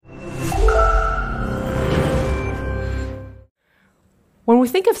When we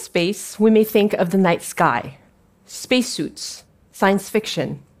think of space, we may think of the night sky, spacesuits, science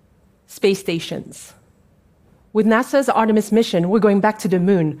fiction, space stations. With NASA's Artemis mission, we're going back to the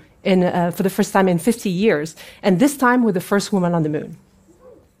moon for the first time in 50 years, and this time with the first woman on the moon.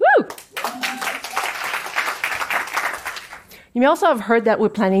 Woo! You may also have heard that we're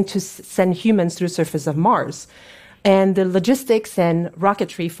planning to send humans to the surface of Mars. And the logistics and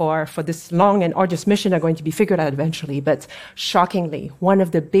rocketry for this long and arduous mission are going to be figured out eventually. But shockingly, one of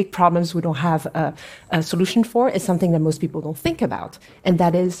the big problems we don't have a solution for is something that most people don't think about, and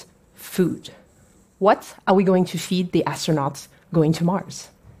that is food. What are we going to feed the astronauts going to Mars?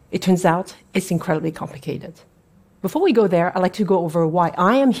 It turns out it's incredibly complicated. Before we go there, I'd like to go over why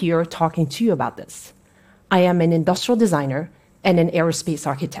I am here talking to you about this. I am an industrial designer and an aerospace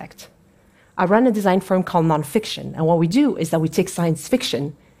architect. I run a design firm called Nonfiction, and what we do is that we take science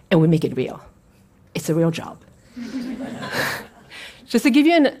fiction and we make it real. It's a real job. Just to give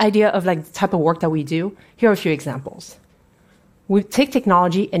you an idea of the type of work that we do, here are a few examples. We take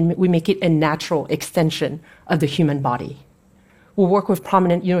technology and we make it a natural extension of the human body. We work with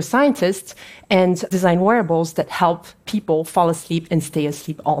prominent neuroscientists and design wearables that help people fall asleep and stay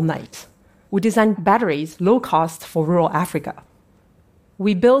asleep all night. We design batteries, low cost, for rural Africa.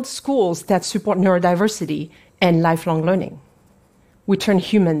 We build schools that support neurodiversity and lifelong learning. We turn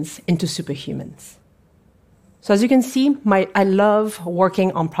humans into superhumans. So as you can see, I love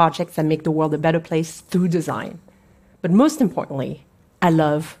working on projects that make the world a better place through design. But most importantly, I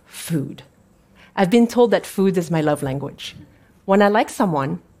love food. I've been told that food is my love language. When I like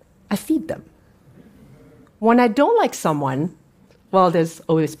someone, I feed them. When I don't like someone, well, there's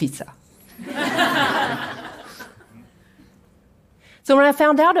always pizza. So when I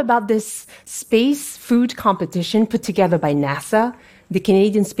found out about this space food competition put together by NASA, the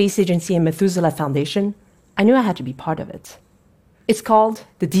Canadian Space Agency, and Methuselah Foundation, I knew I had to be part of it. It's called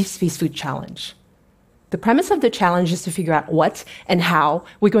the Deep Space Food Challenge. The premise of the challenge is to figure out what and how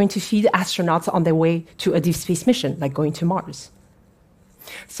we're going to feed astronauts on their way to a deep space mission, like going to Mars.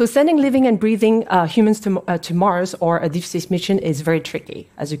 So sending living and breathing humans to Mars or a deep space mission is very tricky,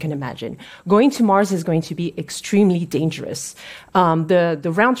 as you can imagine. Going to Mars is going to be extremely dangerous.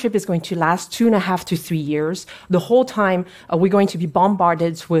 The round trip is going to last 2.5 to 3 years. The whole time, we're going to be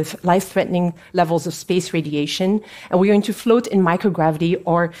bombarded with life-threatening levels of space radiation, and we're going to float in microgravity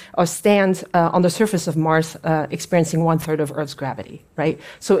or stand on the surface of Mars, experiencing 1/3 of Earth's gravity, right?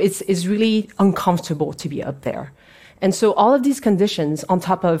 So it's really uncomfortable to be up there. And so all of these conditions, on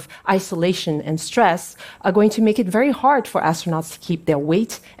top of isolation and stress, are going to make it very hard for astronauts to keep their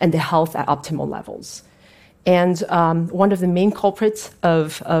weight and their health at optimal levels. And one of the main culprits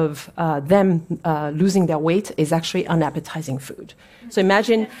of them losing their weight is actually unappetizing food. So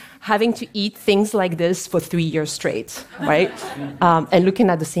imagine having to eat things like this for 3 years straight, right? And looking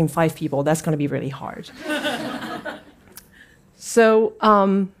at the same 5 people, that's going to be really hard. So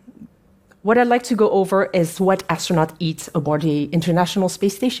what I'd like to go over is what astronauts eat aboard the International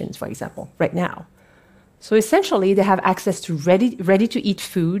Space Station, for example, right now. So essentially, they have access to ready-to-eat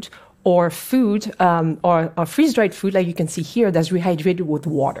food or freeze-dried food, like you can see here, that's rehydrated with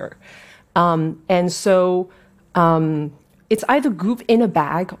water. It's either goop in a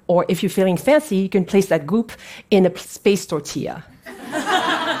bag, or if you're feeling fancy, you can place that goop in a space tortilla.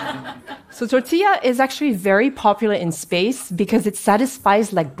 So tortilla is actually very popular in space because it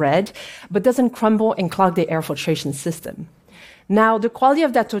satisfies like bread, but doesn't crumble and clog the air filtration system. Now, the quality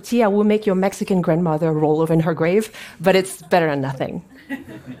of that tortilla will make your Mexican grandmother roll over in her grave, but it's better than nothing.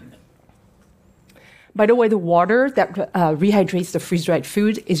 By the way, the water that rehydrates the freeze-dried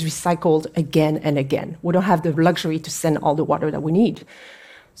food is recycled again and again. We don't have the luxury to send all the water that we need.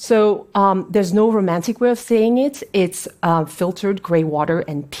 So there's no romantic way of saying it. It's filtered gray water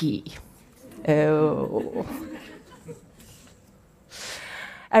and pee. Oh.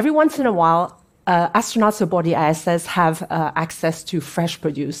 Every once in a while, astronauts aboard the ISS have access to fresh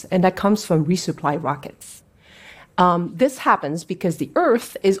produce, and that comes from resupply rockets. This happens because the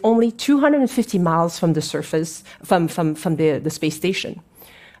Earth is only 250 miles from the surface, from the space station.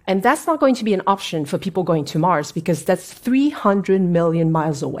 And that's not going to be an option for people going to Mars because that's 300 million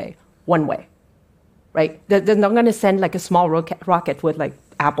miles away, one way, right? They're not going to send like a small rocket with like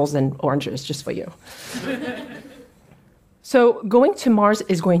apples and oranges just for you. So going to Mars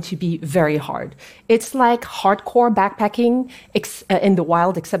is going to be very hard. It's like hardcore backpacking in the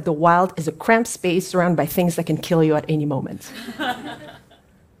wild, except the wild is a cramped space surrounded by things that can kill you at any moment.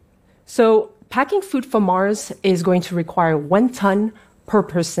 So packing food for Mars is going to require 1 ton per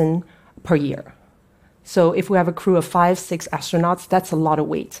person per year. So if we have a crew of 5, 6 astronauts, that's a lot of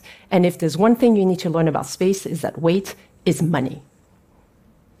weight. And if there's one thing you need to learn about space is that weight is money.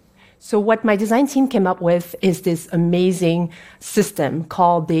 So what my design team came up with is this amazing system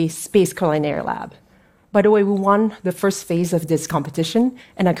called the Space Culinary Lab. By the way, we won the first phase of this competition,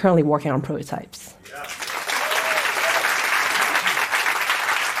 and I'm currently working on prototypes. Yeah.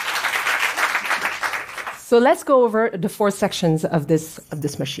 So let's go over the 4 sections of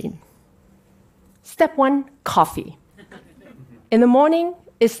this machine. Step 1, coffee. In the morning,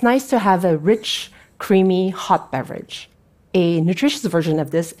 it's nice to have a rich, creamy, hot beverage. A nutritious version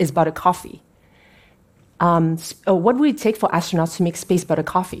of this is butter coffee. What would it take for astronauts to make space butter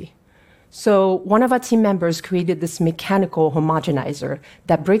coffee? So one of our team members created this mechanical homogenizer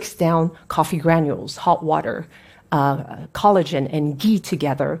that breaks down coffee granules, hot water, collagen, and ghee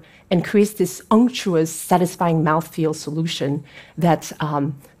together and creates this unctuous, satisfying mouthfeel solution that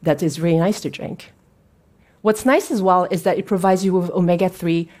is really nice to drink. What's nice as well is that it provides you with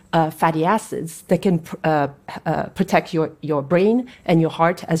omega-3 fatty acids that can protect your brain and your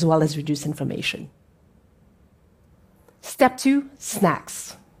heart, as well as reduce inflammation. Step 2,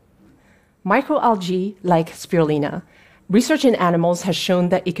 snacks. Microalgae like spirulina. Research in animals has shown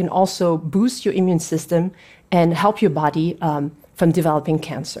that it can also boost your immune system and help your body from developing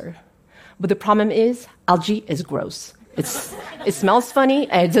cancer. But the problem is, algae is gross. It smells funny,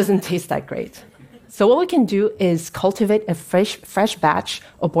 and it doesn't taste that great. So what we can do is cultivate a fresh batch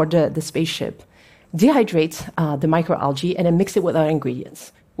aboard the spaceship, dehydrate the microalgae, and then mix it with other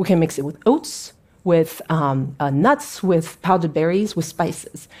ingredients. We can mix it with oats, with nuts, with powdered berries, with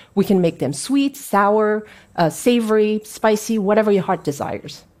spices. We can make them sweet, sour, savory, spicy, whatever your heart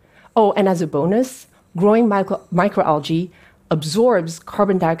desires. Oh, and as a bonus, growing microalgae absorbs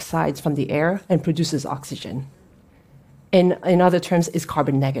carbon dioxide from the air and produces oxygen. In other terms, is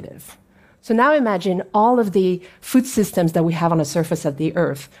carbon negative. So now imagine all of the food systems that we have on the surface of the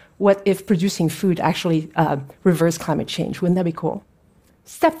Earth. What if producing food actually reversed climate change? Wouldn't that be cool?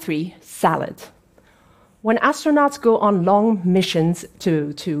 Step 3, salad. When astronauts go on long missions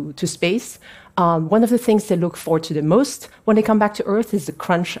to space, one of the things they look forward to the most when they come back to Earth is the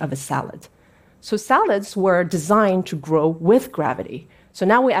crunch of a salad. So salads were designed to grow with gravity. So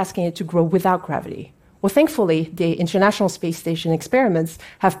now we're asking it to grow without gravity. Well, thankfully, the International Space Station experiments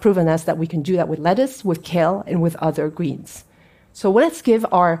have proven us that we can do that with lettuce, with kale, and with other greens. So let's give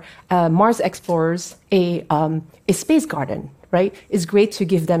our Mars explorers a space garden, right? It's great to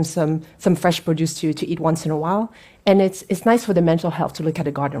give them some fresh produce to eat once in a while, and it's nice for their mental health to look at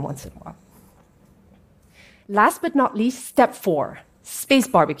a garden once in a while. Last but not least, step 4, space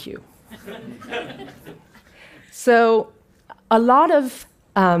barbecue. So a lot of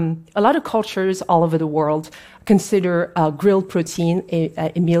cultures all over the world consider grilled protein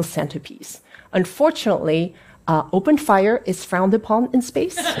a meal centerpiece. Unfortunately, open fire is frowned upon in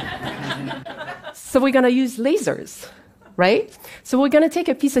space. So we're going to use lasers, right? So we're going to take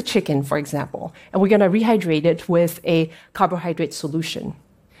a piece of chicken, for example, and we're going to rehydrate it with a carbohydrate solution.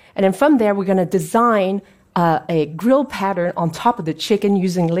 And then from there, we're going to design a grill pattern on top of the chicken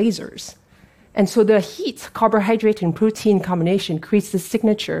using lasers. And so the heat, carbohydrate, and protein combination creates this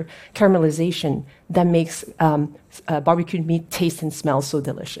signature caramelization that makes barbecued meat taste and smell so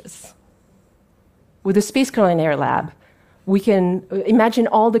delicious. With the Space Culinary Lab, we can imagine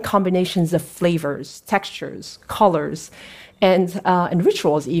all the combinations of flavors, textures, colors, and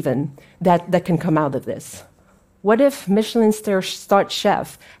rituals even that can come out of this. What if Michelin-starred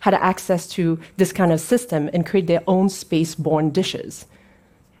chef had access to this kind of system and create their own space-borne dishes?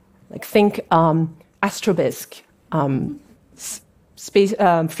 Like think astrobisque,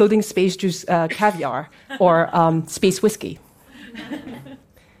 floating space juice caviar, or space whiskey.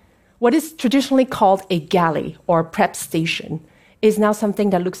 What is traditionally called a galley or prep station is now something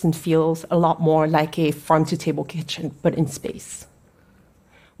that looks and feels a lot more like a farm-to-table kitchen, but in space.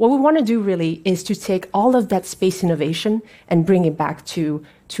 What we want to do really is to take all of that space innovation and bring it back to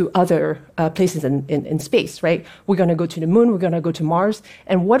other places in space, right? We're going to go to the moon, we're going to go to Mars,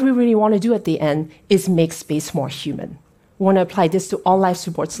 and what we really want to do at the end is make space more human. We want to apply this to all life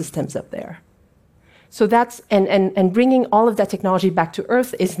support systems up there. So that's, and bringing all of that technology back to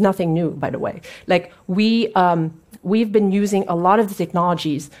Earth is nothing new, by the way. Like we've been using a lot of the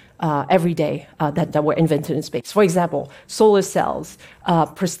technologies every day that were invented in space. For example, solar cells,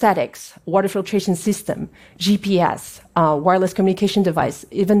 prosthetics, water filtration system, GPS, wireless communication device,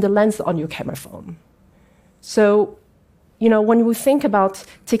 even the lens on your camera phone. So, when we think about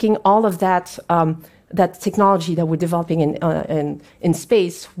taking all of that that technology that we're developing in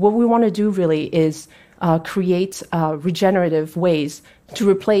space, what we want to do really is create regenerative ways to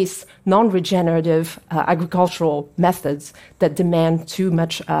replace non-regenerative agricultural methods that demand too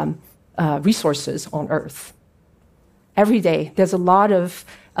much resources on Earth. Every day, there's a lot of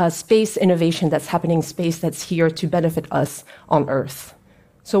space innovation that's happening in space that's here to benefit us on Earth.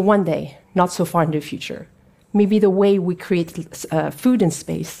 So one day, not so far in the future, maybe the way we create food in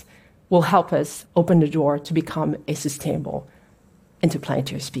space will help us open the door to become a sustainable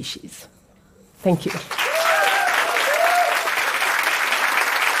interplanetary species. Thank you.